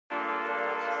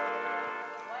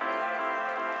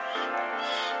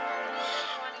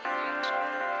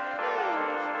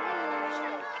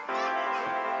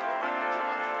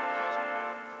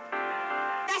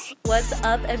What's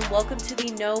up, and welcome to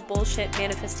the No Bullshit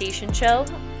Manifestation Show.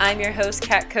 I'm your host,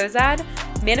 Kat Kozad,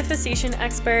 manifestation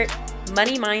expert,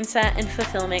 money mindset and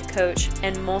fulfillment coach,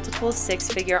 and multiple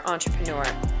six-figure entrepreneur.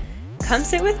 Come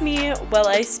sit with me while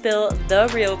I spill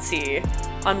the real tea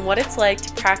on what it's like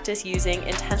to practice using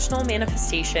intentional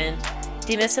manifestation,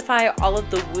 demystify all of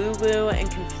the woo-woo and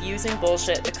confusing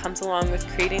bullshit that comes along with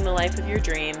creating the life of your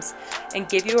dreams, and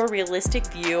give you a realistic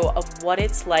view of what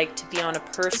it's like to be on a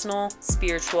personal,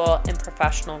 spiritual, and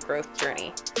professional growth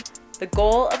journey. The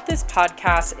goal of this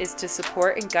podcast is to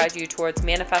support and guide you towards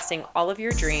manifesting all of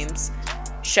your dreams,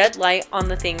 shed light on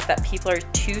the things that people are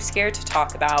too scared to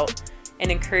talk about,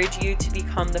 and encourage you to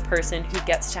become the person who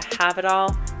gets to have it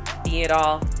all, be it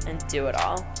all, and do it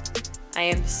all. I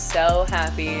am so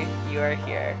happy you are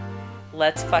here.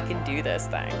 Let's fucking do this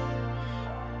thing.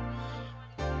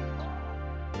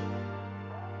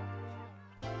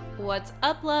 What's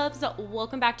up, loves?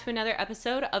 Welcome back to another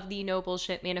episode of the No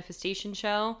Bullshit Manifestation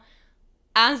Show.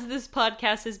 As this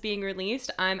podcast is being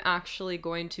released, I'm actually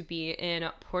going to be in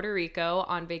Puerto Rico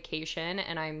on vacation,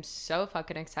 and I'm so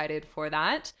fucking excited for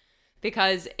that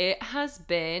because it has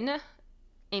been,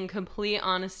 in complete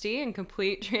honesty and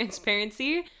complete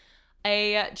transparency,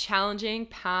 a challenging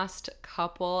past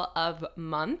couple of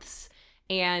months,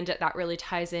 and that really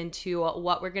ties into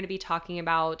what we're going to be talking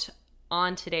about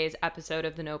on today's episode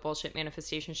of the No Bullshit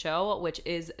Manifestation Show, which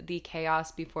is the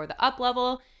chaos before the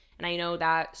Uplevel. And I know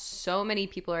that so many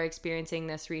people are experiencing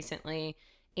this recently,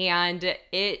 and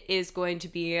it is going to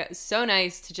be so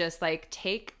nice to just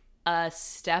take a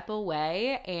step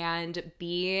away and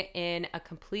be in a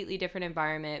completely different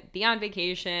environment, be on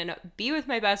vacation, be with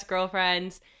my best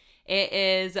girlfriends. It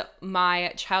is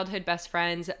my childhood best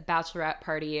friend's bachelorette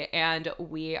party, and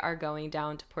we are going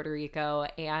down to Puerto Rico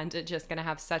and just going to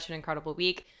have such an incredible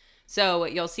week. So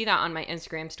you'll see that on my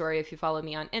Instagram story if you follow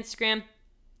me on Instagram.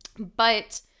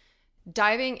 But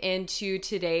diving into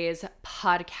today's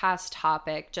podcast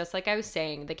topic, just like I was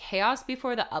saying, the chaos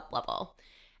before the Uplevel.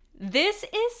 This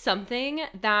is something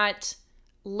that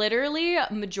literally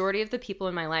majority of the people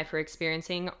in my life are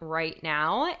experiencing right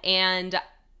now, and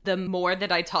the more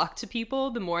that I talk to people,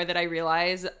 the more that I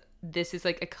realize this is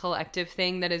a collective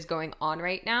thing that is going on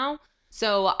right now.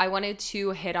 So I wanted to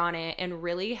hit on it and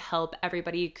really help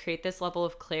everybody create this level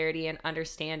of clarity and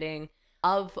understanding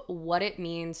of what it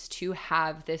means to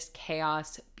have this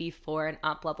chaos before an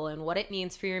Uplevel, and what it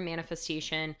means for your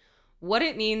manifestation, what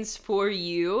it means for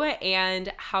you,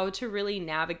 and how to really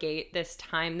navigate this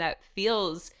time that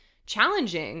feels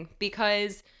challenging,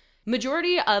 because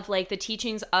majority of the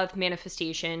teachings of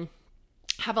manifestation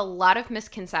have a lot of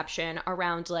misconception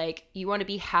around you want to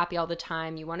be happy all the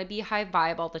time, you want to be high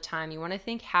vibe all the time, you want to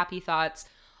think happy thoughts,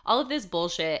 all of this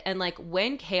bullshit. And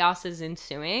when chaos is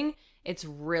ensuing, it's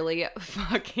really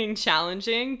fucking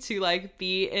challenging to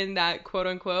be in that quote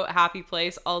unquote happy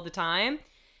place all the time.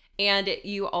 And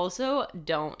you also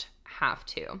don't have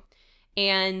to.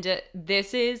 And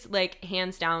this is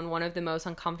hands down one of the most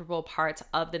uncomfortable parts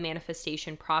of the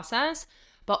manifestation process,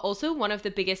 but also one of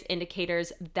the biggest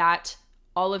indicators that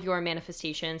all of your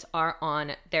manifestations are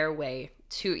on their way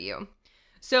to you.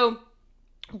 So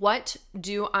what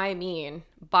do I mean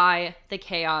by the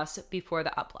chaos before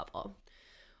the Uplevel?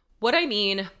 What I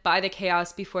mean by the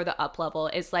chaos before the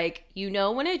Uplevel is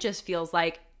when it just feels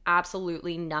like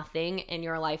absolutely nothing in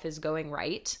your life is going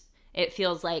right. It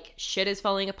feels like shit is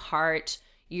falling apart.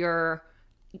 You're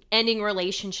ending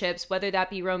relationships, whether that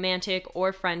be romantic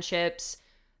or friendships,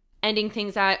 ending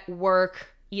things at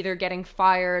work, either getting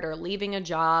fired or leaving a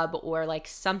job, or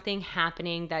something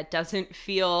happening that doesn't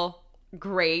feel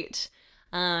great.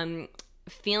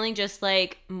 Feeling just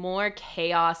more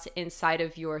chaos inside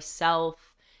of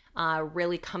yourself,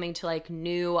 really coming to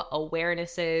new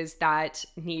awarenesses that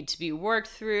need to be worked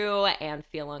through and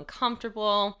feel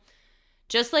uncomfortable.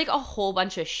 Just a whole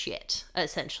bunch of shit,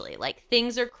 essentially.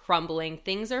 Things are crumbling,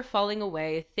 things are falling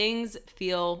away, things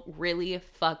feel really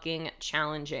fucking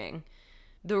challenging.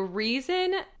 The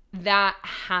reason that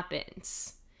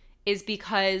happens is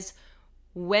because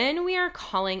when we are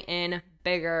calling in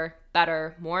bigger,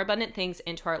 better, more abundant things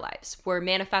into our lives, we're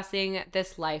manifesting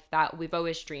this life that we've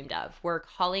always dreamed of. We're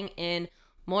calling in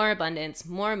more abundance,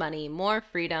 more money, more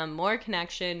freedom, more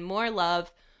connection, more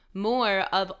love, more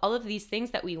of all of these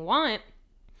things that we want.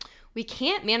 We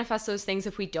can't manifest those things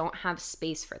if we don't have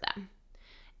space for them.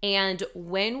 And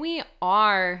when we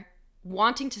are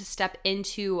wanting to step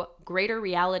into greater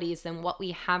realities than what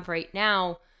we have right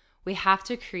now, we have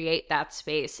to create that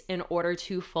space in order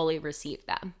to fully receive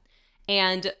them.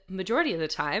 And majority of the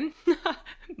time,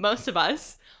 most of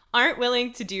us aren't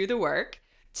willing to do the work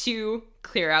to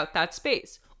clear out that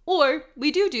space. Or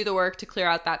we do the work to clear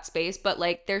out that space, but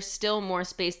like there's still more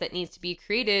space that needs to be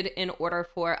created in order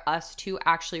for us to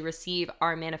actually receive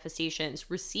our manifestations,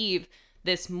 receive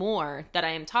this more that I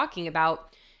am talking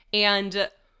about. And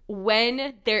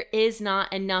when there is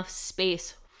not enough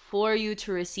space for you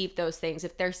to receive those things,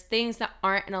 if there's things that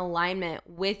aren't in alignment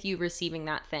with you receiving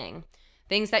that thing,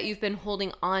 things that you've been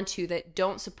holding on to that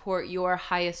don't support your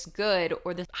highest good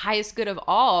or the highest good of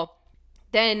all,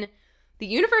 then the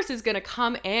universe is going to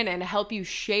come in and help you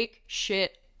shake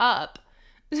shit up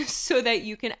so that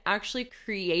you can actually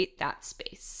create that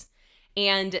space.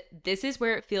 And this is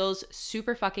where it feels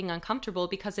super fucking uncomfortable,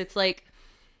 because it's like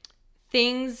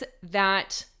things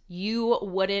that you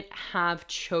wouldn't have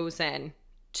chosen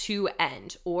to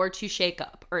end or to shake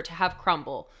up or to have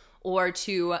crumble or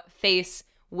to face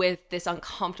with this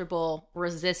uncomfortable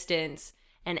resistance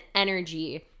and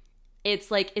energy.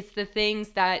 It's like, it's the things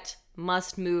that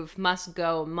must move, must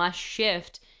go, must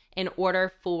shift in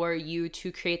order for you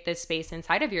to create this space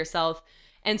inside of yourself.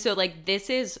 And so like, this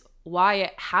is why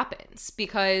it happens,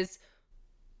 because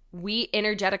we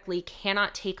energetically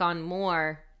cannot take on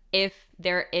more if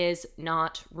there is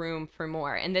not room for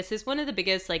more. And this is one of the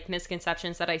biggest like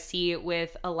misconceptions that I see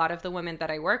with a lot of the women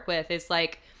that I work with, is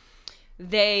like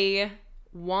they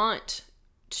want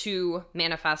to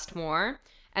manifest more,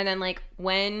 and then like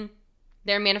when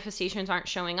their manifestations aren't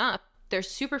showing up, they're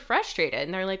super frustrated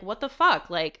and they're like, what the fuck?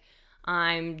 Like,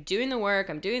 I'm doing the work,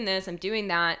 I'm doing this, I'm doing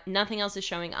that, nothing else is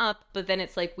showing up. But then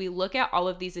it's like we look at all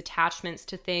of these attachments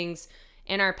to things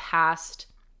in our past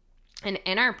and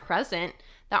in our present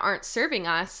that aren't serving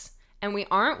us, and we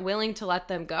aren't willing to let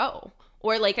them go.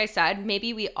 Or like I said,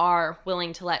 maybe we are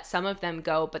willing to let some of them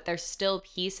go, but there's still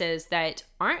pieces that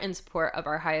aren't in support of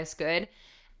our highest good.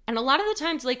 And a lot of the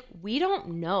times, like, we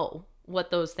don't know what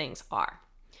those things are,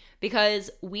 because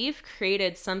we've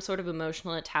created some sort of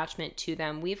emotional attachment to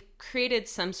them. We've created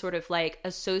some sort of like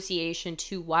association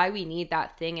to why we need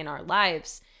that thing in our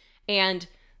lives. And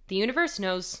the universe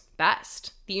knows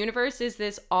best. The universe is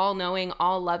this all-knowing,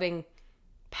 all-loving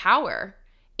power,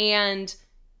 and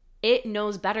it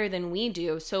knows better than we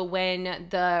do. So when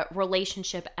the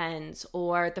relationship ends,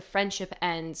 or the friendship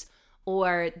ends,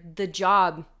 or the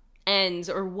job ends,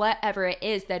 or whatever it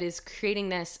is that is creating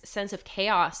this sense of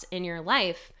chaos in your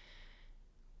life,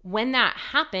 when that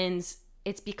happens,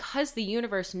 it's because the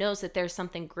universe knows that there's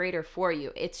something greater for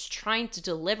you. It's trying to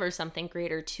deliver something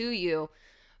greater to you,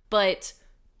 but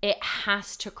it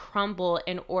has to crumble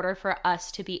in order for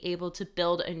us to be able to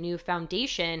build a new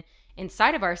foundation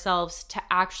inside of ourselves to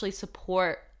actually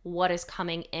support what is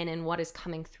coming in and what is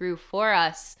coming through for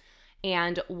us,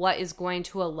 and what is going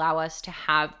to allow us to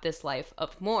have this life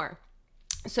of more.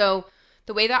 So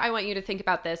the way that I want you to think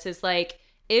about this is like,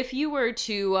 if you were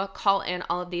to call in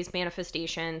all of these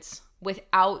manifestations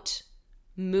without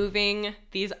moving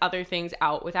these other things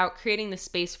out, without creating the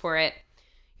space for it,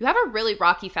 you have a really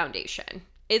rocky foundation.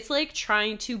 It's like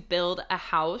trying to build a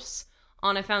house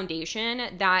on a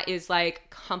foundation that is like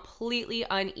completely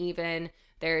uneven.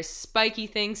 There's spiky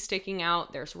things sticking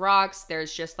out. There's rocks.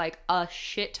 There's just like a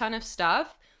shit ton of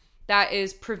stuff that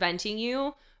is preventing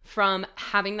you from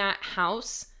having that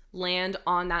house land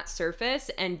on that surface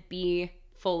and be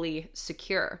fully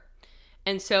secure.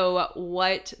 And so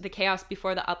what the chaos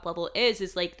before the up level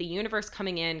is like the universe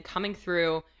coming in, coming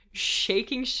through,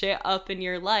 shaking shit up in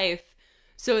your life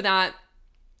so that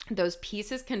those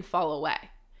pieces can fall away.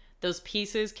 Those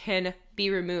pieces can be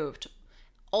removed.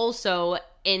 Also,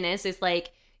 in this is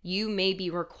like, you may be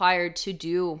required to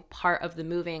do part of the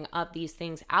moving of these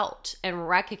things out, and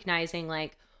recognizing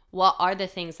like, what are the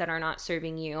things that are not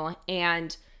serving you,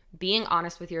 and being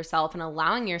honest with yourself and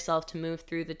allowing yourself to move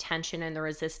through the tension and the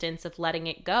resistance of letting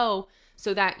it go,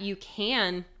 so that you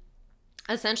can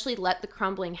essentially let the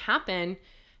crumbling happen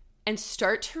and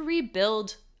start to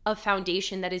rebuild a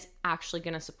foundation that is actually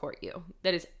going to support you,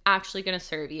 that is actually going to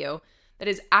serve you, that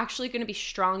is actually going to be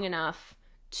strong enough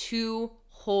to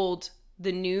hold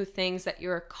the new things that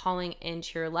you're calling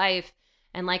into your life.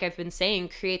 And like I've been saying,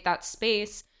 create that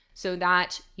space so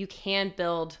that you can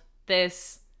build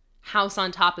this house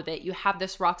on top of it. You have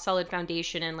this rock solid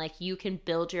foundation, and like you can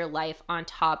build your life on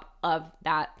top of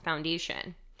that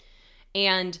foundation.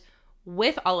 And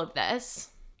with all of this,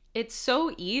 it's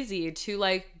so easy to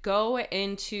like go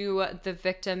into the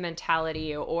victim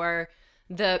mentality or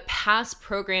the past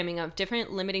programming of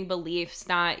different limiting beliefs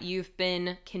that you've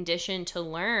been conditioned to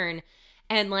learn,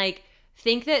 and like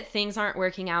think that things aren't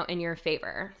working out in your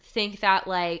favor. Think that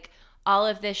like, all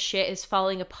of this shit is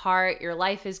falling apart, your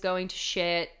life is going to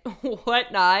shit,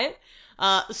 whatnot.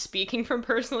 Speaking from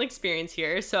personal experience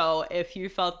here, so if you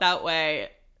felt that way,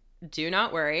 do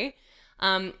not worry.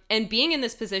 And being in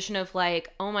this position of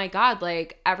like, oh my God,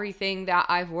 like everything that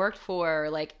I've worked for,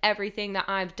 like everything that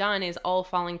I've done is all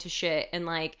falling to shit. And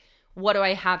like, what do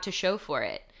I have to show for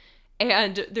it?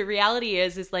 And the reality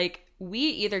is like, we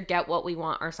either get what we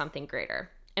want or something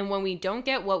greater. And when we don't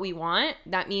get what we want,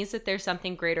 that means that there's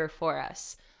something greater for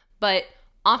us. But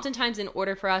oftentimes, in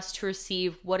order for us to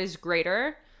receive what is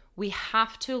greater, we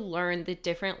have to learn the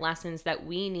different lessons that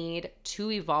we need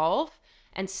to evolve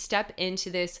and step into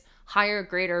this higher,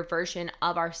 greater version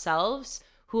of ourselves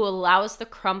who allows the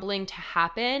crumbling to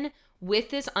happen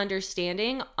with this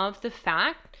understanding of the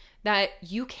fact that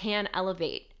you can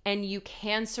elevate and you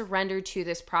can surrender to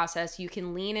this process. You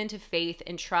can lean into faith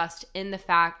and trust in the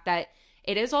fact that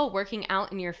it is all working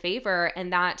out in your favor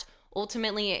and that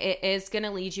ultimately it is going to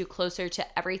lead you closer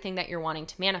to everything that you're wanting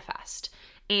to manifest.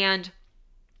 And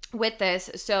with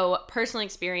this, so personal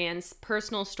experience,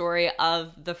 personal story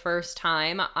of the first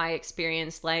time I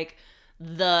experienced like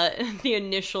the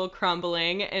initial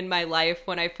crumbling in my life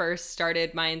when I first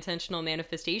started my intentional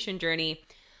manifestation journey.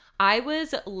 I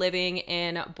was living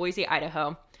in Boise,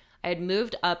 Idaho. I had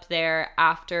moved up there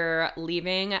after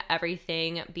leaving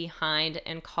everything behind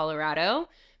in Colorado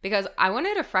because I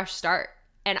wanted a fresh start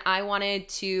and I wanted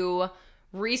to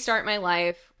restart my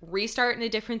life, restart in a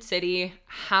different city,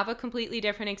 have a completely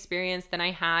different experience than I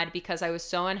had because I was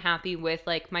so unhappy with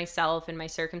like myself and my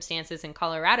circumstances in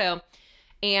Colorado.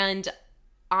 And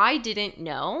I didn't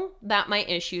know that my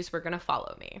issues were going to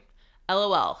follow me.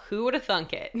 LOL, who would have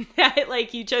thunk it? That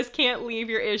like you just can't leave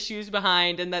your issues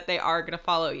behind and that they are going to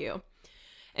follow you.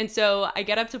 And so I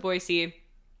get up to Boise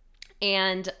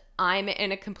and I'm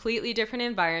in a completely different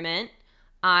environment.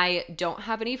 I don't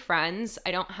have any friends.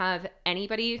 I don't have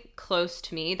anybody close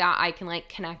to me that I can like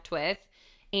connect with.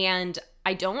 And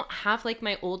I don't have like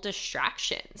my old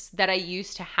distractions that I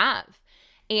used to have.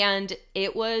 And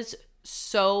it was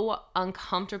so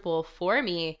uncomfortable for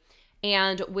me.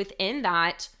 And within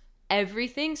that,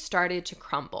 everything started to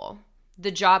crumble.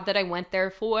 The job that I went there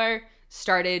for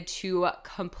started to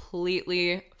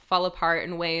completely fall apart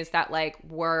in ways that like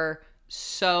were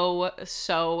so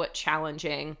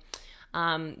challenging.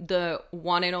 The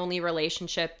one and only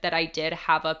relationship that I did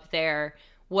have up there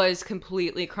was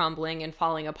completely crumbling and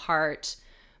falling apart.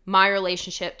 My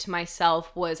relationship to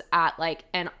myself was at like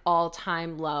an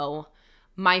all-time low.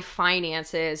 My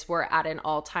finances were at an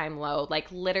all-time low.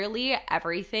 Like literally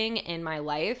everything in my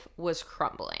life was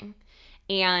crumbling.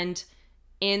 And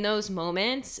in those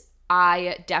moments,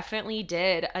 I definitely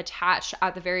did attach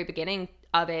at the very beginning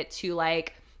of it to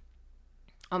like,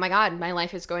 oh my God, my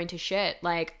life is going to shit.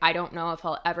 Like, I don't know if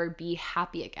I'll ever be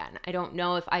happy again. I don't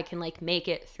know if I can like make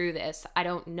it through this. I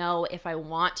don't know if I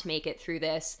want to make it through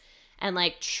this. And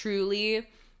like truly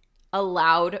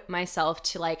allowed myself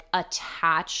to like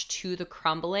attach to the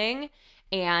crumbling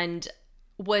and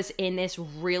was in this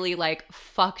really like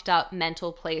fucked up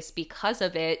mental place because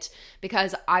of it,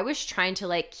 because I was trying to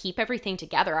like keep everything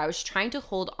together. I was trying to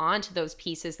hold on to those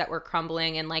pieces that were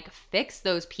crumbling and like fix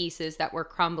those pieces that were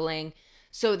crumbling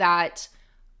so that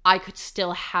I could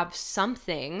still have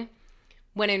something,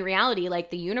 when in reality, like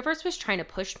the universe was trying to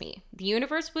push me. The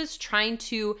universe was trying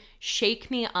to shake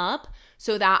me up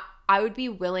so that I would be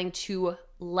willing to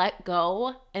let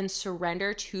go and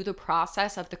surrender to the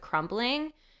process of the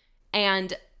crumbling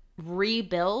and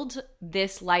rebuild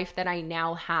this life that I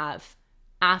now have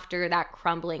after that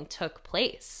crumbling took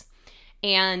place.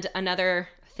 And another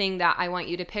thing that I want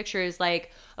you to picture is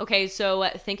like, okay, so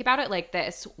think about it like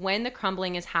this. When the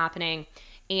crumbling is happening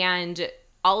and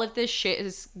all of this shit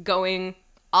is going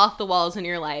off the walls in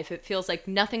your life, it feels like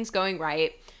nothing's going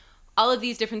right. All of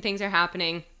these different things are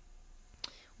happening.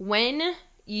 When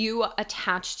you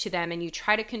attach to them and you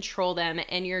try to control them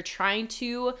and you're trying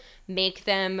to make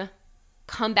them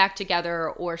come back together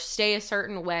or stay a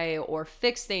certain way or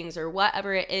fix things or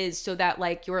whatever it is so that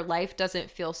like your life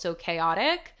doesn't feel so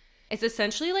chaotic, it's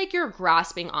essentially like you're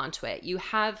grasping onto it. You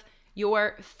have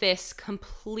your fists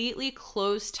completely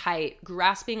closed tight,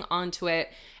 grasping onto it,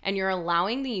 and you're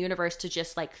allowing the universe to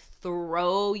just like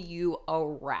throw you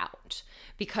around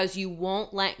because you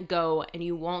won't let go and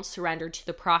you won't surrender to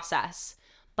the process.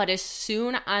 But as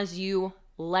soon as you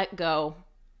let go,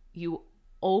 you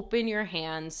open your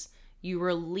hands, you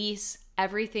release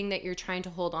everything that you're trying to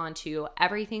hold on to,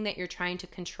 everything that you're trying to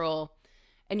control,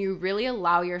 and you really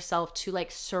allow yourself to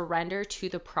like surrender to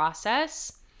the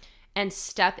process and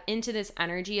step into this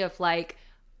energy of like,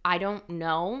 I don't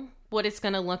know what it's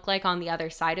going to look like on the other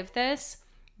side of this,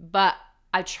 but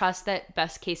I trust that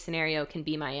best case scenario can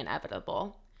be my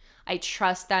inevitable. I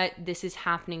trust that this is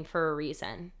happening for a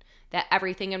reason, that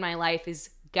everything in my life is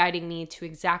guiding me to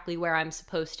exactly where I'm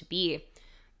supposed to be.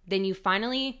 Then you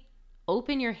finally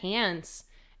open your hands,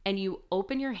 and you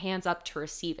open your hands up to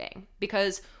receiving,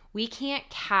 because we can't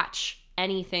catch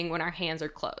anything when our hands are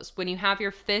closed. When you have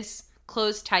your fists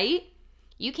closed tight,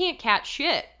 you can't catch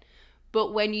shit.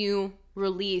 But when you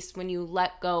release, when you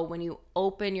let go, when you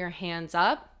open your hands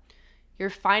up, you're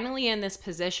finally in this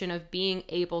position of being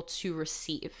able to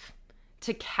receive,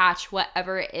 to catch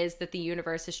whatever it is that the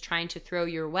universe is trying to throw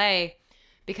your way,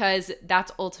 because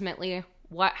that's ultimately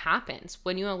what happens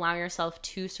when you allow yourself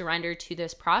to surrender to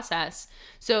this process.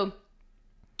 So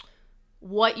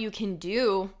what you can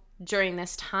do during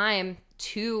this time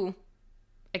to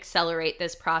accelerate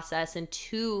this process and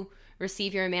to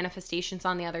receive your manifestations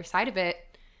on the other side of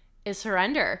it is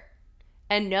surrender.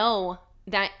 And know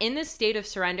that in this state of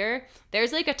surrender,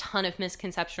 there's like a ton of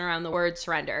misconception around the word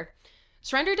surrender.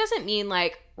 Surrender doesn't mean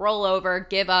like roll over,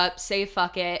 give up, say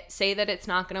fuck it, say that it's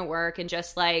not going to work and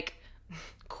just like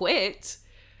quit.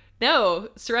 No,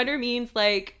 surrender means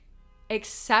like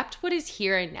accept what is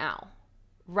here and now.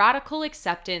 Radical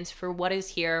acceptance for what is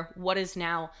here, what is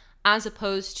now, as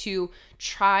opposed to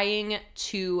trying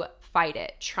to fight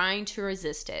it, trying to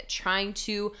resist it, trying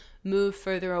to move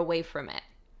further away from it,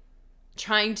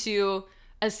 trying to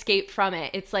escape from it.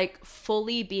 It's like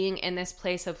fully being in this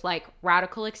place of like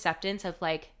radical acceptance of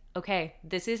like, okay,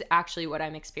 this is actually what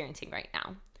I'm experiencing right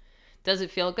now. Does it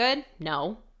feel good?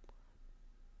 No.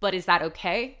 But is that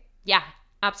okay? Yeah,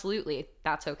 absolutely.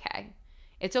 That's okay.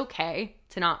 It's okay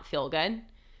to not feel good.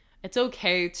 It's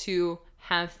okay to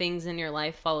have things in your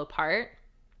life fall apart.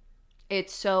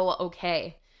 It's so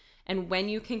okay. And when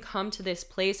you can come to this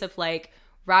place of like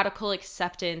radical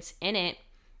acceptance in it,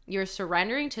 you're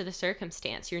surrendering to the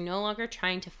circumstance. You're no longer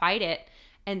trying to fight it.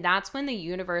 And that's when the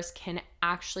universe can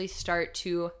actually start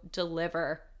to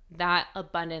deliver that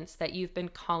abundance that you've been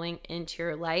calling into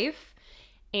your life.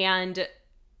 And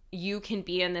you can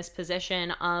be in this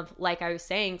position of, like I was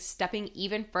saying, stepping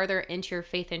even further into your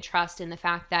faith and trust in the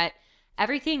fact that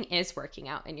everything is working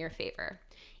out in your favor,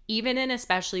 even and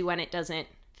especially when it doesn't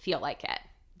feel like it.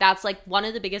 That's like one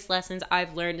of the biggest lessons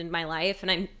I've learned in my life.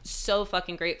 And I'm so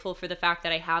fucking grateful for the fact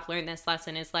that I have learned this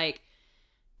lesson, is like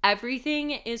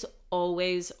everything is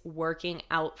always working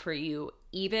out for you,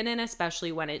 even and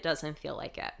especially when it doesn't feel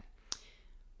like it.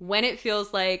 When it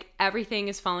feels like everything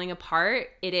is falling apart,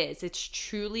 it is. It's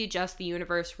truly just the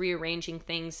universe rearranging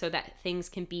things so that things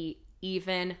can be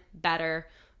even better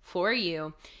for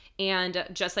you. And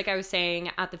just like I was saying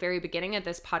at the very beginning of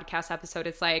this podcast episode,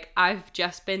 it's like I've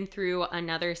just been through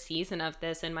another season of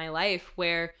this in my life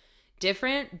where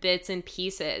different bits and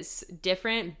pieces,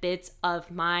 different bits of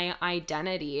my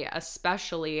identity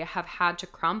especially have had to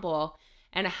crumble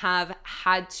and have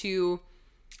had to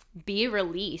be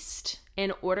released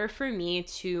in order for me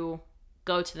to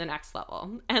go to the next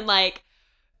level. And like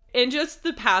in just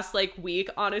the past like week,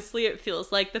 honestly, it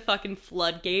feels like the fucking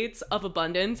floodgates of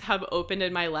abundance have opened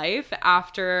in my life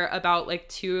after about like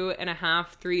 2.5,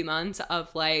 3 months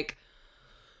of like,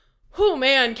 oh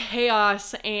man,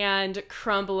 chaos and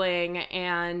crumbling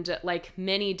and like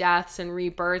mini deaths and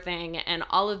rebirthing and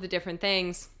all of the different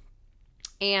things.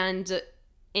 And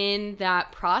in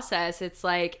that process, it's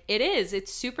like,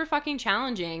 it's super fucking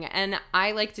challenging. And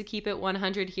I like to keep it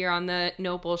 100 here on the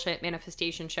No Bullshit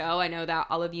Manifestation Show. I know that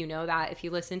all of you know that if you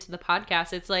listen to the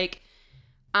podcast. It's like,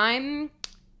 I'm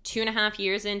 2.5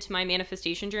 years into my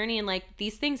manifestation journey, and like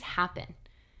these things happen.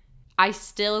 I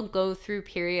still go through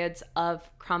periods of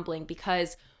crumbling,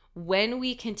 because when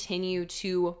we continue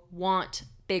to want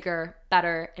bigger,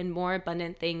 better, and more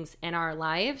abundant things in our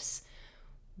lives,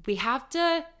 we have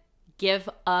to give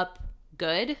up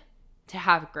good to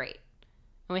have great.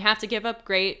 And we have to give up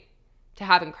great to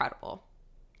have incredible.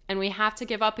 And we have to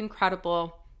give up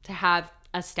incredible to have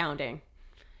astounding.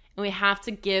 And we have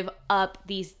to give up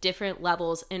these different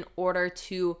levels in order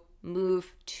to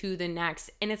move to the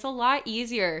next. And it's a lot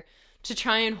easier to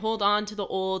try and hold on to the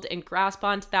old and grasp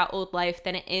onto that old life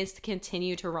than it is to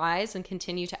continue to rise and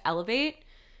continue to elevate.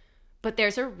 But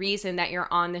there's a reason that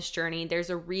you're on this journey. There's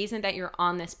a reason that you're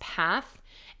on this path.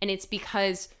 And it's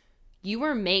because you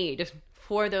were made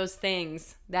for those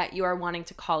things that you are wanting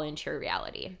to call into your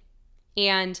reality.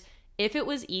 And if it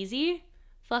was easy,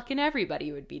 fucking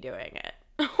everybody would be doing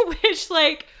it, which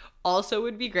like also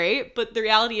would be great. But the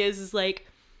reality is like,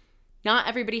 not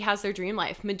everybody has their dream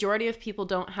life. Majority of people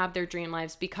don't have their dream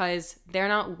lives because they're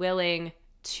not willing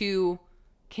to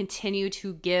continue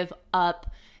to give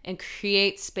up and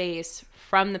create space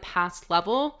from the past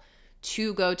level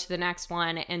to go to the next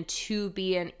one and to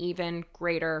be an even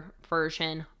greater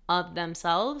version of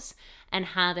themselves and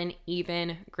have an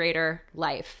even greater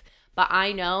life. But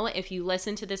I know if you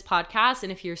listen to this podcast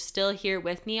and if you're still here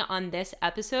with me on this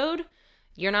episode,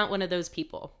 you're not one of those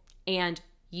people, and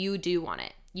you do want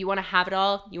it. You want to have it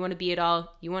all. You want to be it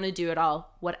all. You want to do it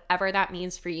all, whatever that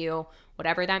means for you,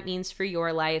 whatever that means for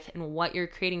your life and what you're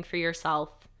creating for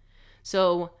yourself.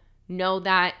 So know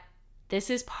that this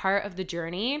is part of the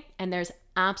journey, and there's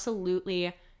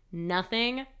absolutely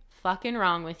nothing fucking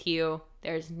wrong with you.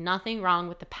 There's nothing wrong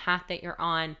with the path that you're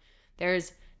on.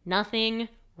 There's nothing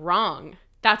wrong.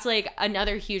 That's like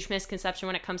another huge misconception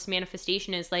when it comes to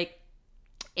manifestation is like,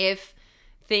 if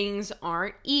things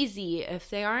aren't easy, if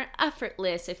they aren't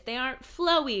effortless, if they aren't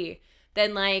flowy,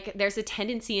 then like there's a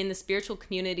tendency in the spiritual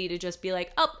community to just be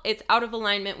like, oh, it's out of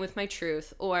alignment with my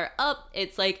truth, or oh,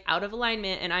 it's like out of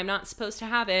alignment and I'm not supposed to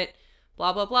have it,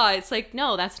 blah, blah, blah. It's like,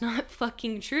 no, that's not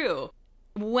fucking true.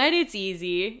 When it's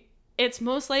easy, it's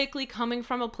most likely coming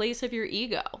from a place of your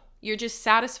ego. You're just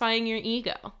satisfying your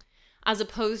ego, as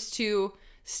opposed to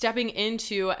stepping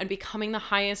into and becoming the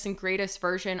highest and greatest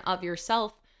version of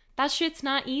yourself. That shit's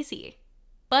not easy,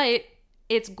 but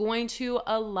it's going to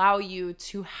allow you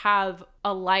to have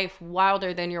a life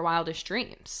wilder than your wildest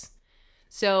dreams.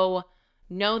 So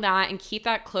know that and keep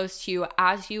that close to you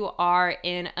as you are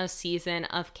in a season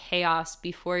of chaos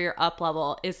before your up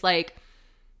level. It's like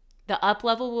the up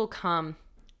level will come,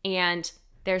 and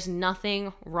there's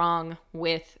nothing wrong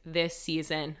with this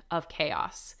season of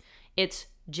chaos. It's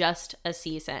just a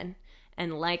season.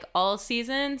 And like all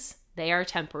seasons, they are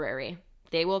temporary.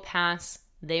 They will pass.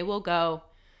 They will go.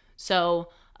 So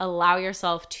allow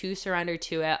yourself to surrender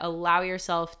to it. Allow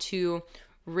yourself to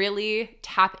really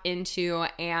tap into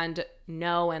and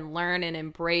know and learn and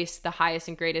embrace the highest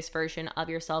and greatest version of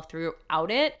yourself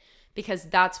throughout it, because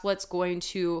that's what's going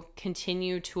to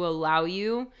continue to allow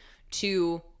you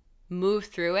to move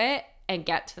through it and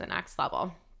get to the next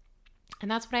level. And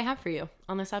that's what I have for you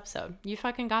on this episode. You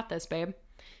fucking got this, babe.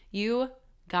 You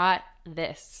got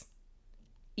this.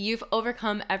 You've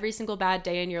overcome every single bad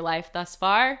day in your life thus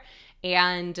far,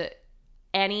 and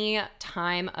any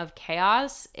time of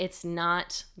chaos, it's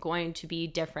not going to be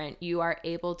different. You are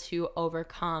able to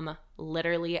overcome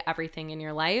literally everything in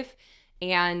your life,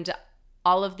 and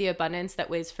all of the abundance that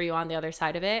waits for you on the other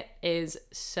side of it is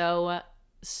so,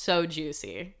 so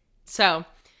juicy. So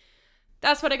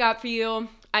that's what I got for you.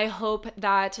 I hope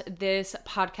that this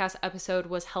podcast episode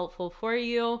was helpful for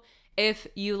you. If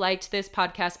you liked this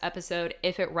podcast episode,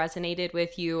 if it resonated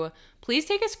with you, please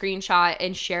take a screenshot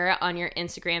and share it on your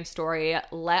Instagram story.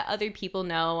 Let other people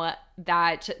know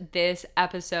that this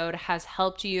episode has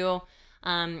helped you,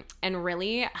 and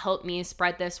really help me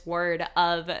spread this word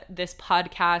of this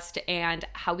podcast and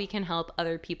how we can help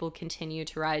other people continue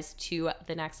to rise to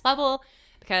the next level.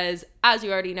 Because as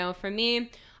you already know from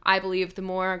me, I believe the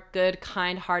more good,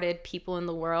 kind-hearted people in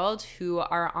the world who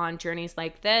are on journeys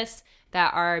like this,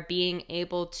 that are being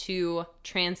able to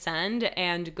transcend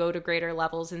and go to greater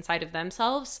levels inside of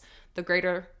themselves, the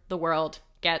greater the world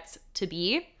gets to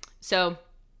be. So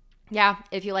yeah,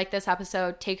 if you like this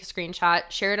episode, take a screenshot,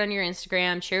 share it on your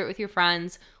Instagram, share it with your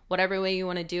friends, whatever way you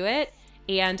want to do it.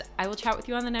 And I will chat with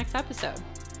you on the next episode.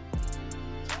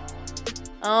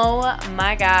 Oh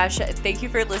my gosh, thank you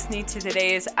for listening to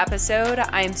today's episode.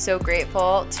 I am so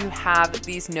grateful to have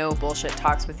these no bullshit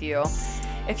talks with you.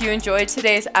 If you enjoyed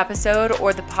today's episode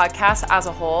or the podcast as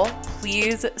a whole,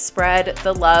 please spread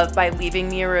the love by leaving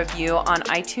me a review on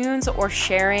iTunes or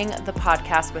sharing the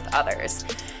podcast with others.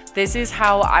 This is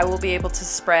how I will be able to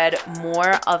spread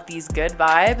more of these good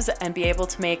vibes and be able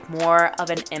to make more of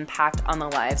an impact on the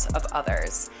lives of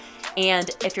others. And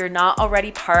if you're not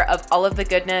already part of all of the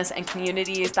goodness and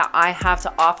communities that I have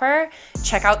to offer,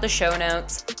 check out the show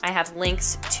notes. I have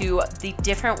links to the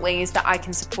different ways that I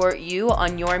can support you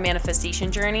on your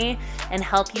manifestation journey and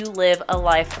help you live a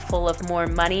life full of more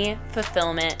money,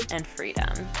 fulfillment, and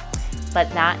freedom. But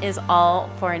that is all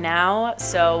for now.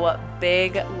 So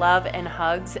big love and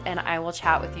hugs, and I will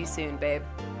chat with you soon, babe.